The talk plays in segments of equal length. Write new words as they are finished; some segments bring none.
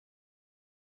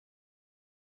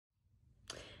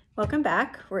Welcome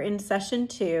back. We're in session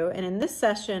 2, and in this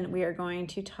session, we are going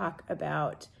to talk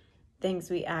about things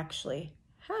we actually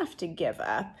have to give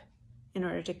up in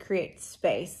order to create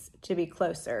space to be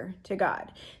closer to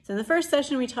God. So in the first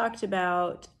session, we talked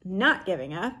about not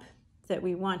giving up, that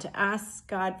we want to ask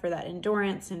God for that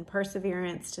endurance and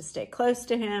perseverance to stay close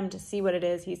to Him, to see what it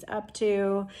is He's up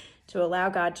to allow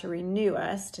God to renew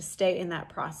us, to stay in that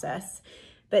process.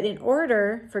 But in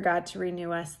order for God to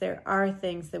renew us, there are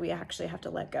things that we actually have to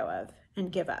let go of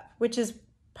and give up, which is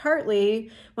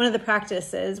partly one of the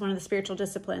practices, one of the spiritual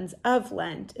disciplines of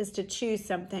Lent, is to choose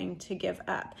something to give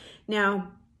up.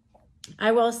 Now,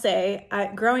 I will say,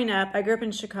 growing up, I grew up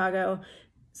in Chicago.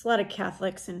 There's a lot of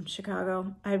Catholics in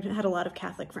Chicago. I've had a lot of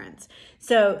Catholic friends.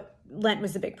 So Lent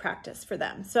was a big practice for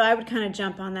them. So I would kind of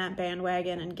jump on that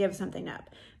bandwagon and give something up.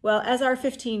 Well, as our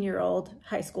 15-year-old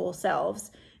high school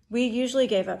selves, we usually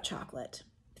gave up chocolate,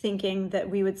 thinking that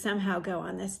we would somehow go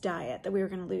on this diet, that we were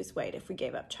going to lose weight if we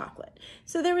gave up chocolate.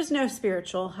 So there was no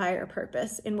spiritual higher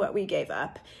purpose in what we gave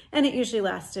up. And it usually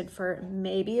lasted for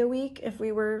maybe a week if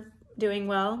we were doing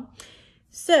well.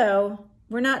 So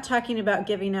we're not talking about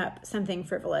giving up something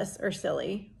frivolous or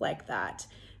silly like that.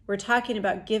 We're talking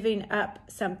about giving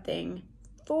up something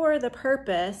for the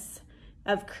purpose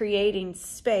of creating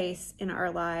space in our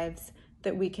lives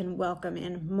that we can welcome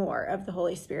in more of the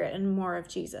Holy Spirit and more of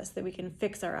Jesus, that we can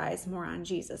fix our eyes more on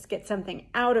Jesus, get something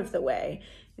out of the way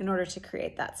in order to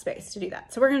create that space to do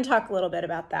that. So we're going to talk a little bit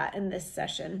about that in this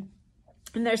session.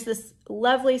 And there's this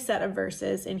lovely set of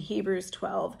verses in Hebrews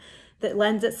 12 that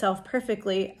lends itself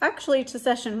perfectly actually to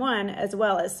session 1 as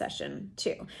well as session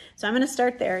 2. So I'm going to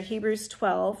start there, Hebrews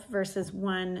 12, verses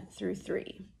 1 through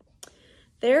 3.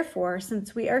 Therefore,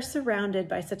 since we are surrounded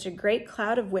by such a great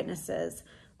cloud of witnesses,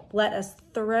 let us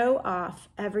throw off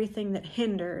everything that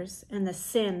hinders and the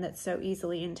sin that so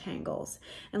easily entangles,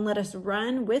 and let us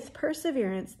run with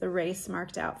perseverance the race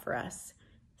marked out for us,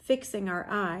 fixing our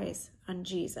eyes on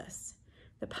Jesus,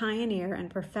 the pioneer and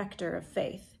perfecter of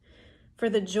faith. For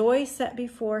the joy set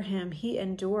before him, he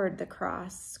endured the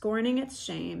cross, scorning its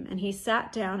shame, and he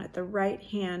sat down at the right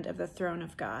hand of the throne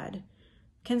of God.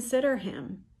 Consider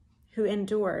him who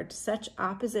endured such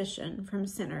opposition from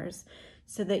sinners,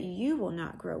 so that you will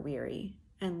not grow weary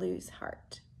and lose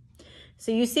heart.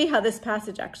 So you see how this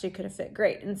passage actually could have fit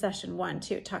great in session 1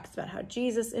 too. It talks about how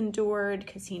Jesus endured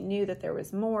because he knew that there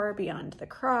was more beyond the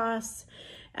cross,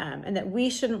 and that we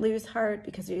shouldn't lose heart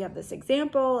because we have this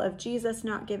example of Jesus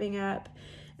not giving up.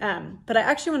 But I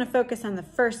actually want to focus on the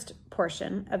first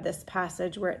portion of this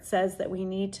passage where it says that we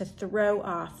need to throw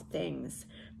off things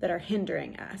that are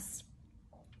hindering us.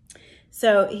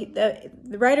 So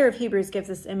the writer of Hebrews gives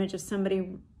this image of somebody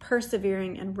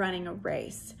persevering and running a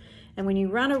race. And when you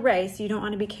run a race, you don't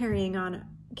want to be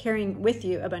carrying with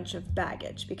you a bunch of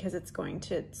baggage because it's going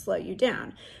to slow you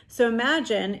down. So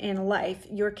imagine in life,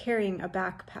 you're carrying a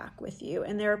backpack with you,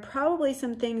 and there are probably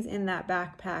some things in that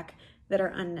backpack that are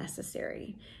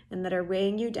unnecessary and that are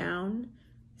weighing you down,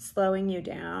 slowing you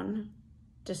down,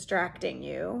 distracting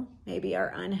you, maybe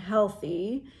are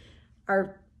unhealthy,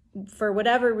 are for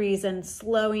whatever reason,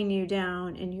 slowing you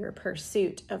down in your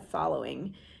pursuit of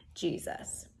following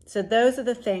Jesus. So those are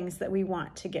the things that we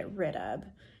want to get rid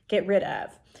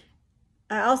of.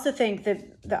 I also think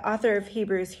that the author of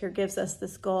Hebrews here gives us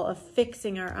this goal of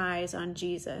fixing our eyes on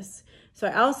Jesus. So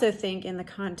I also think in the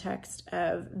context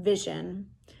of vision,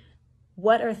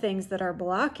 what are things that are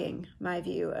blocking my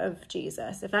view of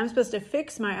Jesus? If I'm supposed to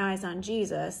fix my eyes on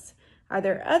Jesus, are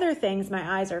there other things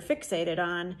my eyes are fixated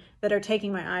on that are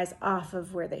taking my eyes off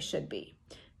of where they should be?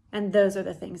 And those are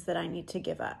the things that I need to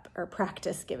give up or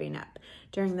practice giving up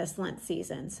during this Lent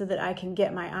season so that I can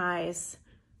get my eyes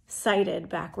sighted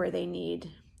back where they need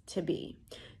to be.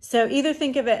 So either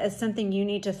think of it as something you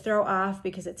need to throw off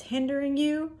because it's hindering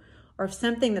you, or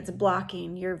something that's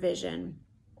blocking your vision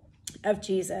of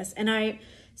Jesus. And I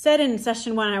said in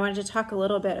session 1, I wanted to talk a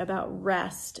little bit about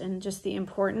rest and just the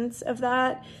importance of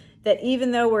that even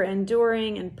though we're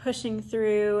enduring and pushing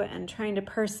through and trying to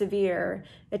persevere,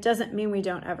 it doesn't mean we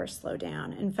don't ever slow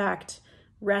down. In fact,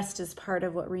 rest is part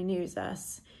of what renews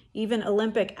us. Even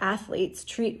Olympic athletes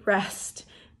treat rest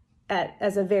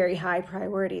as a very high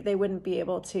priority. They wouldn't be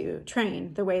able to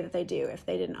train the way that they do if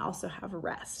they didn't also have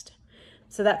rest.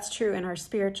 So that's true in our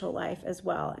spiritual life as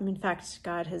well. In fact,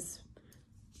 God has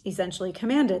essentially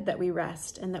commanded that we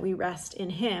rest, and that we rest in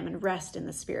him and rest in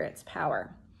the Spirit's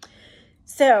power.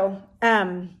 So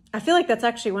I feel like that's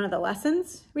actually one of the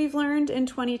lessons we've learned in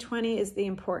 2020 is the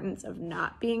importance of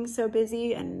not being so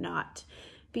busy and not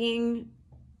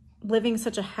living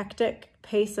such a hectic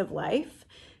pace of life,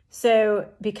 So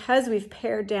because we've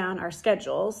pared down our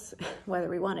schedules, whether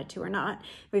we wanted to or not,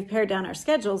 we've pared down our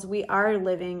schedules, we are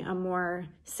living a more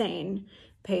sane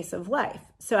pace of life.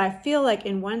 So I feel like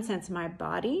in one sense, my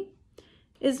body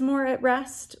is more at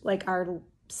rest, like our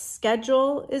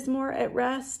schedule is more at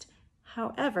rest.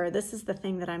 However, this is the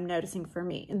thing that I'm noticing for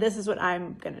me, and this is what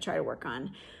I'm going to try to work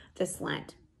on this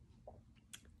Lent.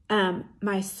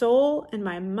 My soul and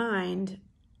my mind,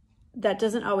 that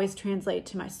doesn't always translate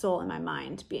to my soul and my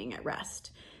mind being at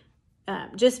rest.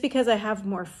 Just because I have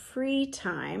more free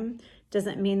time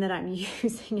doesn't mean that I'm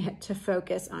using it to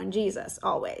focus on Jesus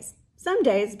always. Some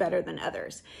days better than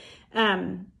others.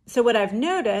 So what I've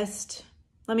noticed,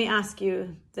 let me ask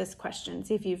you this question,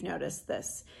 see if you've noticed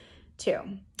this too,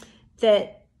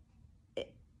 that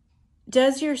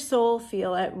does your soul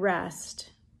feel at rest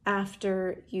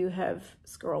after you have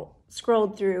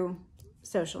scrolled through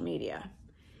social media?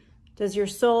 Does your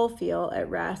soul feel at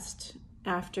rest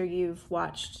after you've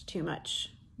watched too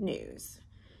much news?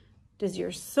 Does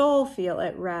your soul feel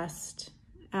at rest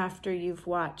after you've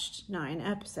watched 9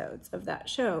 episodes of that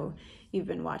show you've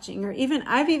been watching? Or even,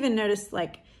 I've even noticed,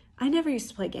 like, I never used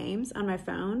to play games on my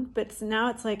phone, but now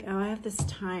it's like, oh, I have this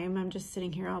time. I'm just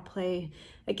sitting here. I'll play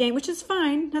a game, which is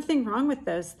fine. Nothing wrong with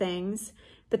those things.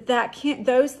 But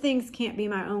those things can't be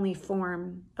my only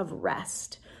form of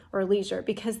rest or leisure,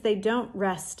 because they don't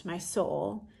rest my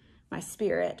soul, my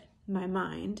spirit, my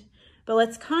mind. But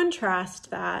let's contrast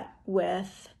that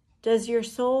with, does your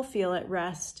soul feel at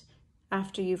rest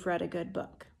after you've read a good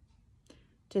book?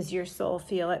 Does your soul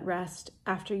feel at rest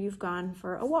after you've gone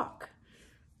for a walk?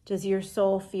 Does your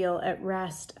soul feel at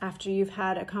rest after you've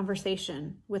had a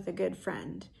conversation with a good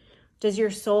friend? Does your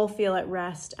soul feel at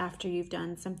rest after you've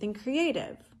done something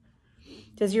creative?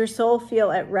 Does your soul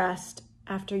feel at rest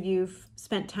after you've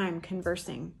spent time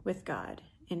conversing with God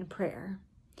in prayer?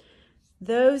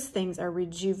 Those things are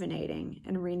rejuvenating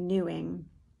and renewing.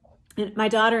 And my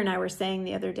daughter and I were saying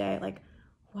the other day, like,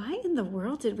 why in the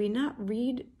world did we not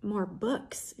read more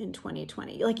books in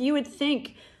 2020? Like, you would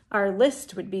think our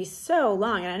list would be so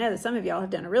long, and I know that some of y'all have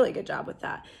done a really good job with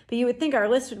that, but you would think our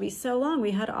list would be so long.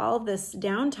 We had all this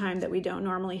downtime that we don't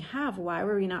normally have. Why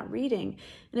were we not reading?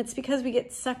 And it's because we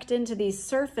get sucked into these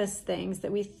surface things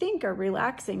that we think are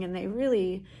relaxing, and they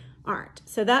really aren't.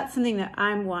 So that's something that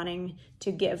I'm wanting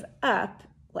to give up,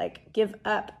 like give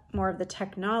up more of the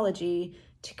technology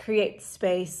to create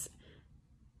space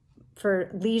for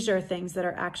leisure things that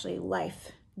are actually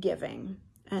life-giving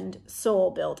and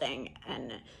soul-building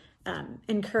and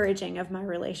encouraging of my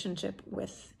relationship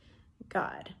with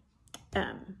God.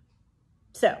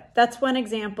 So that's one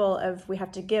example of, we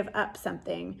have to give up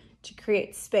something to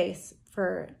create space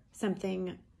for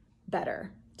something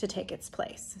better to take its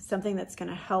place, something that's going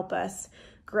to help us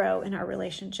grow in our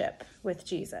relationship with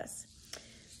Jesus.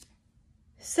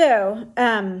 So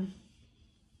I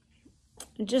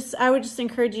would just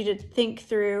encourage you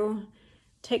to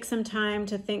take some time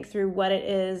to think through what it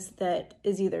is that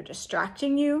is either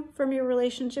distracting you from your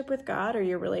relationship with God or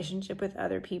your relationship with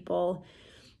other people.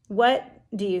 What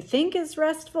do you think is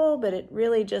restful, but it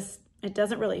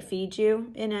doesn't really feed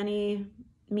you in any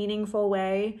meaningful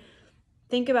way?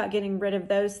 Think about getting rid of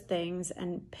those things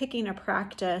and picking a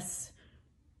practice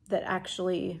that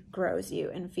actually grows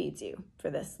you and feeds you for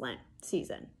this Lent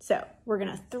season. So we're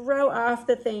going to throw off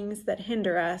the things that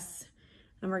hinder us,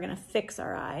 and we're going to fix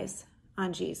our eyes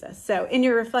on Jesus. So in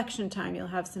your reflection time, you'll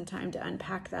have some time to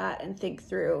unpack that and think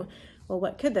through, well,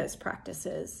 what could those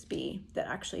practices be that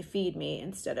actually feed me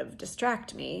instead of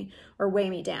distract me or weigh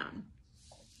me down?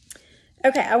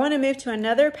 Okay, I want to move to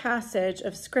another passage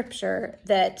of scripture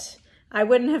that I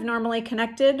wouldn't have normally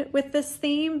connected with this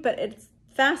theme, but it's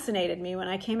fascinated me when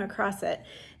I came across it,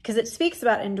 because it speaks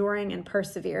about enduring and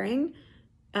persevering.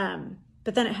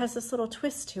 But then it has this little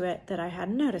twist to it that I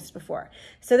hadn't noticed before.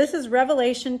 So this is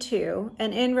Revelation 2,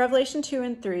 and in Revelation 2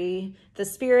 and 3, the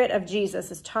Spirit of Jesus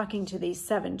is talking to these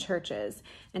 7 churches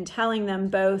and telling them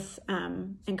both,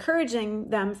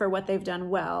 encouraging them for what they've done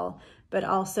well, but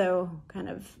also kind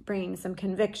of bringing some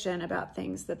conviction about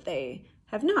things that they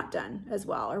have not done as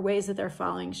well, or ways that they're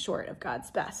falling short of God's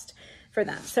best for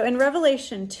them. So in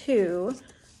Revelation 2,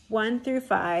 1 through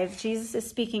 5, Jesus is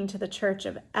speaking to the church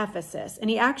of Ephesus, and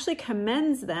he actually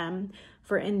commends them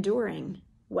for enduring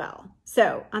well.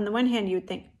 So on the one hand, you would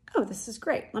think, oh, this is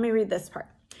great. Let me read this part.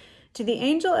 To the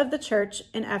angel of the church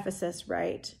in Ephesus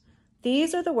write,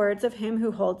 these are the words of him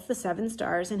who holds the 7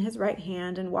 stars in his right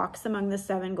hand and walks among the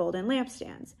 7 golden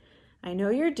lampstands. I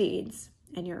know your deeds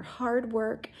and your hard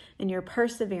work and your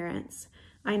perseverance.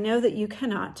 I know that you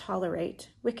cannot tolerate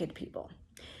wicked people,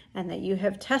 and that you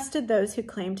have tested those who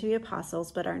claim to be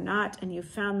apostles but are not, and you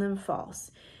found them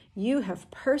false. You have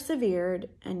persevered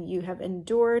and you have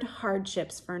endured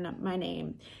hardships for my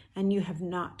name, and you have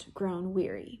not grown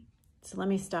weary. So let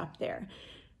me stop there.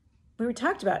 We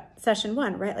talked about session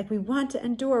 1, right? Like we want to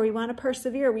endure, we want to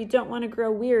persevere. We don't want to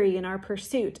grow weary in our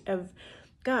pursuit of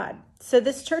God. So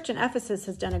this church in Ephesus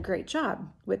has done a great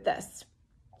job with this.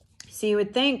 So you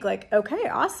would think like, okay,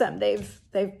 awesome. They've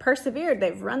persevered,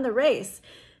 they've run the race.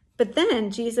 But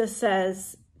then Jesus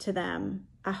says to them,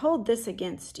 I hold this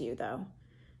against you though.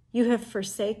 You have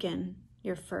forsaken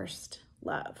your first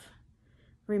love.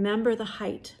 Remember the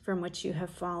height from which you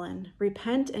have fallen.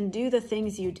 Repent and do the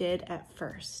things you did at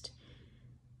first.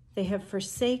 They have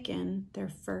forsaken their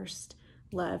first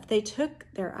love. They took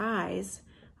their eyes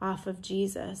off of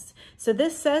Jesus. So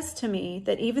this says to me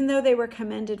that even though they were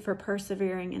commended for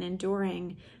persevering and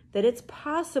enduring, that it's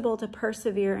possible to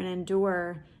persevere and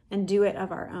endure and do it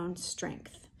of our own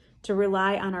strength, to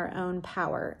rely on our own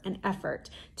power and effort,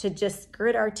 to just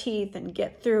grit our teeth and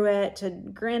get through it, to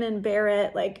grin and bear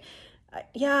it. Like,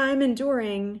 yeah, I'm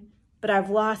enduring, but I've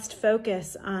lost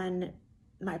focus on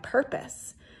my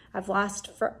purpose. I've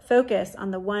lost focus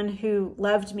on the one who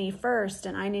loved me first,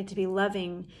 and I need to be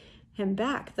loving him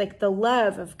back. Like the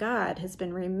love of God has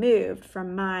been removed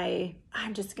from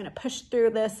I'm just going to push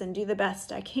through this and do the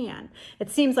best I can. It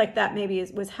seems like that maybe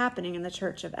was happening in the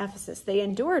church of Ephesus. They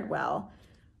endured well,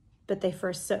 but they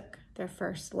forsook their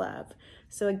first love.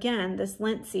 So again, this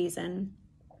Lent season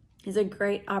is a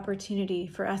great opportunity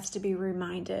for us to be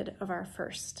reminded of our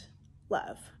first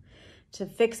love, to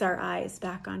fix our eyes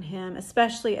back on him,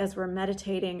 especially as we're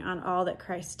meditating on all that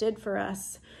Christ did for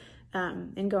us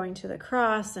in going to the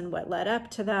cross and what led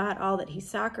up to that, all that he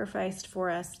sacrificed for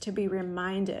us, to be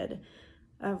reminded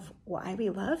of why we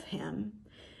love him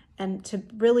and to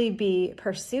really be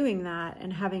pursuing that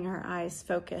and having our eyes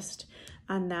focused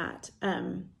on that.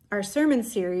 Our sermon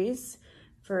series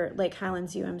for Lake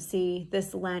Highlands UMC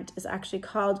this Lent is actually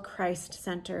called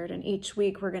Christ-Centered, and each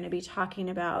week we're going to be talking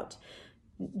about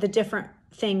the different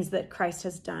things that Christ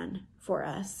has done for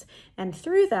us. And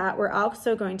through that, we're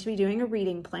also going to be doing a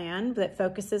reading plan that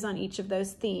focuses on each of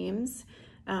those themes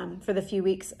for the few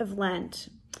weeks of Lent.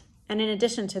 And in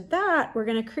addition to that, we're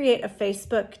going to create a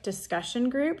Facebook discussion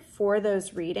group for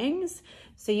those readings.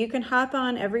 So you can hop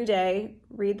on every day,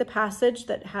 read the passage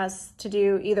that has to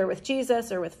do either with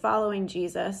Jesus or with following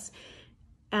Jesus.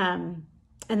 And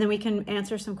then we can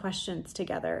answer some questions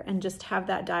together and just have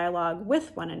that dialogue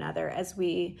with one another as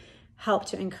we help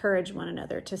to encourage one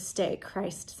another to stay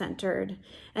Christ-centered.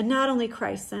 And not only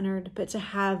Christ-centered, but to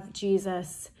have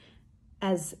Jesus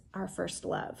as our first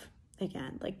love.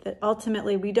 Again, like that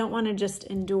ultimately we don't want to just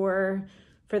endure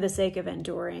for the sake of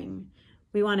enduring.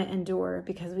 We want to endure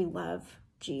because we love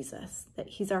Jesus, that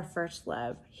he's our first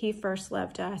love. He first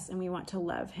loved us and we want to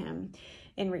love him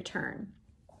in return.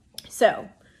 So,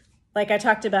 like I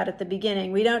talked about at the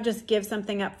beginning, we don't just give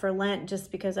something up for Lent just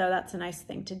because, oh, that's a nice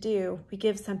thing to do. We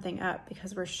give something up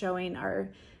because we're showing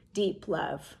our deep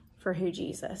love for who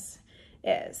Jesus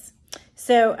is.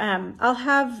 So I'll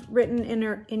have written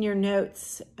in your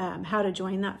notes how to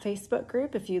join that Facebook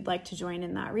group if you'd like to join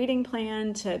in that reading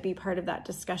plan, to be part of that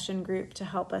discussion group to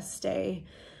help us stay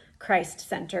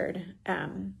Christ-centered.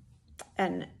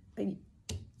 And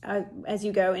as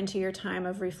you go into your time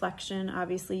of reflection,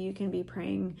 obviously you can be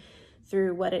praying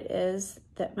through what it is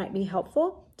that might be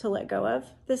helpful to let go of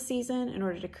this season in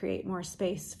order to create more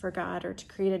space for God, or to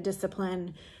create a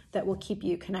discipline that will keep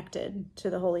you connected to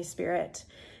the Holy Spirit.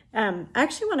 I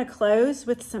actually want to close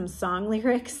with some song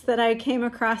lyrics that I came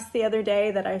across the other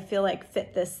day that I feel like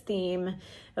fit this theme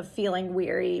of feeling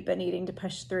weary but needing to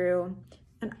push through,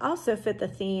 and also fit the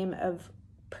theme of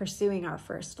pursuing our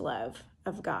first love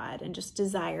of God and just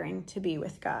desiring to be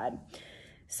with God.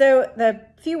 So the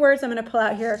few words I'm going to pull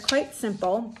out here are quite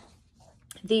simple.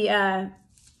 The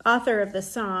author of the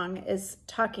song is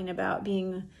talking about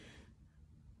being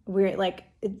weary, like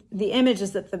the image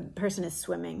is that the person is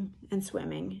swimming and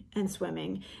swimming and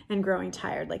swimming and growing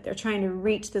tired. Like they're trying to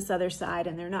reach this other side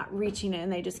and they're not reaching it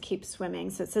and they just keep swimming.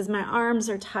 So it says, my arms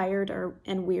are tired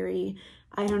and weary.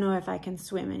 I don't know if I can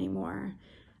swim anymore.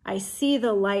 I see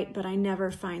the light, but I never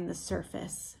find the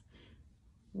surface.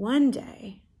 One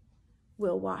day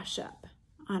we'll wash up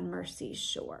on mercy's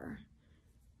shore.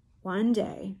 One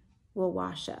day we'll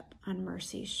wash up on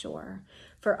mercy's shore.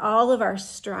 For all of our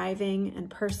striving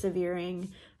and persevering,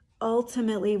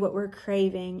 ultimately what we're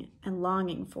craving and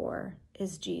longing for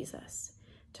is Jesus,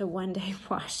 to one day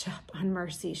wash up on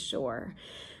mercy's shore.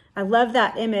 I love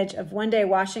that image of one day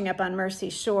washing up on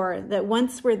mercy's shore, that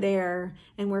once we're there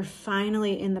and we're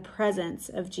finally in the presence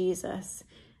of Jesus,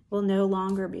 we'll no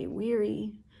longer be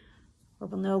weary, or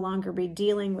we'll no longer be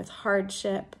dealing with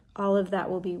hardship. all of that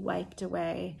will be wiped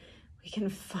away. We can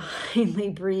finally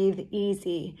breathe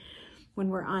easy when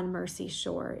we're on Mercy's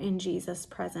shore in Jesus'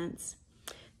 presence.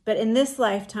 But in this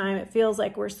lifetime, it feels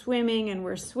like we're swimming and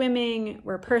we're swimming,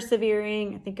 we're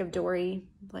persevering. I think of Dory,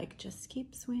 like, just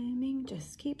keep swimming,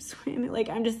 just keep swimming. Like,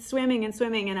 I'm just swimming and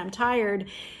swimming and I'm tired.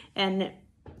 And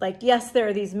like, yes, there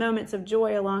are these moments of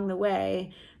joy along the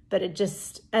way, but it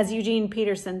just, as Eugene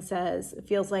Peterson says, it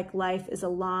feels like life is a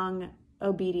long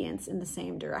obedience in the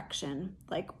same direction.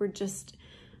 Like,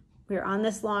 we're on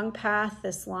this long path,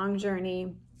 this long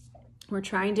journey. We're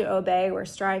trying to obey, we're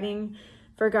striving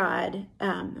for God,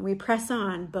 and we press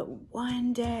on, but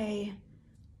one day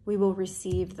we will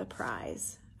receive the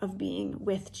prize of being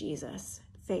with Jesus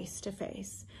face to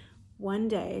face. One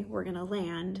day we're going to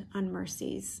land on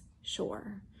Mercy's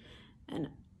shore, and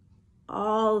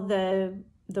all the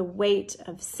weight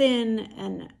of sin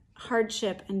and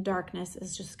hardship and darkness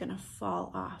is just going to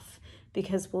fall off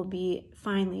because we'll be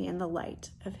finally in the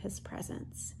light of his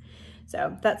presence.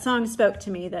 So that song spoke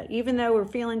to me that even though we're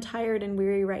feeling tired and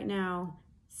weary right now,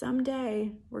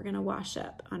 someday we're going to wash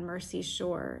up on Mercy's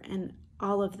shore, and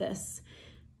all of this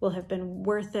will have been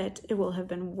worth it. It will have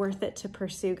been worth it to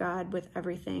pursue God with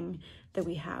everything that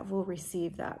we have. We'll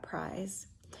receive that prize.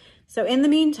 So in the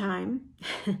meantime,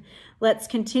 let's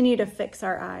continue to fix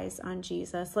our eyes on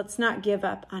Jesus. Let's not give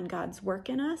up on God's work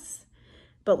in us,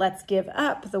 but let's give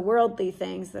up the worldly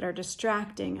things that are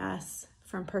distracting us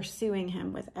from pursuing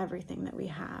him with everything that we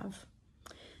have.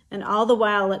 And all the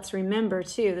while, let's remember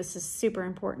too, this is super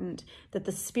important, that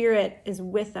the Spirit is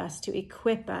with us to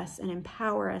equip us and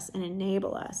empower us and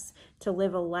enable us to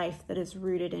live a life that is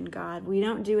rooted in God. We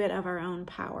don't do it of our own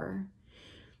power,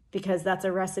 because that's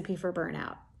a recipe for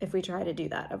burnout. If we try to do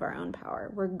that of our own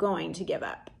power, we're going to give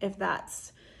up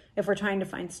if we're trying to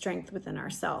find strength within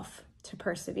ourselves to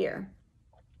persevere.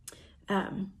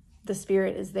 The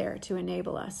Spirit is there to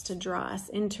enable us, to draw us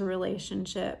into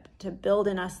relationship, to build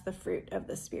in us the fruit of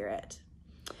the Spirit.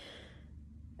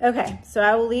 Okay, so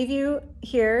I will leave you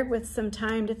here with some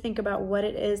time to think about what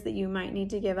it is that you might need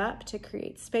to give up to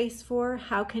create space for.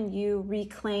 How can you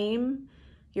reclaim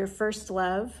your first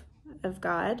love of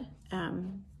God?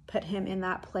 Put him in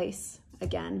that place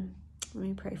again. Let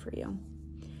me pray for you.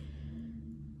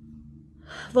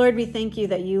 Lord, we thank you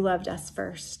that you loved us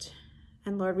first.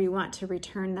 And Lord, we want to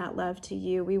return that love to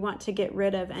you. We want to get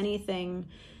rid of anything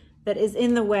that is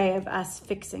in the way of us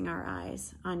fixing our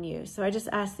eyes on you. So I just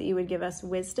ask that you would give us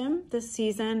wisdom this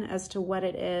season as to what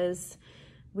it is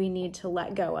we need to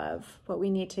let go of, what we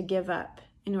need to give up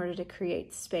in order to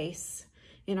create space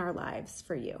in our lives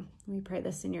for you. We pray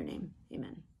this in your name.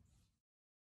 Amen.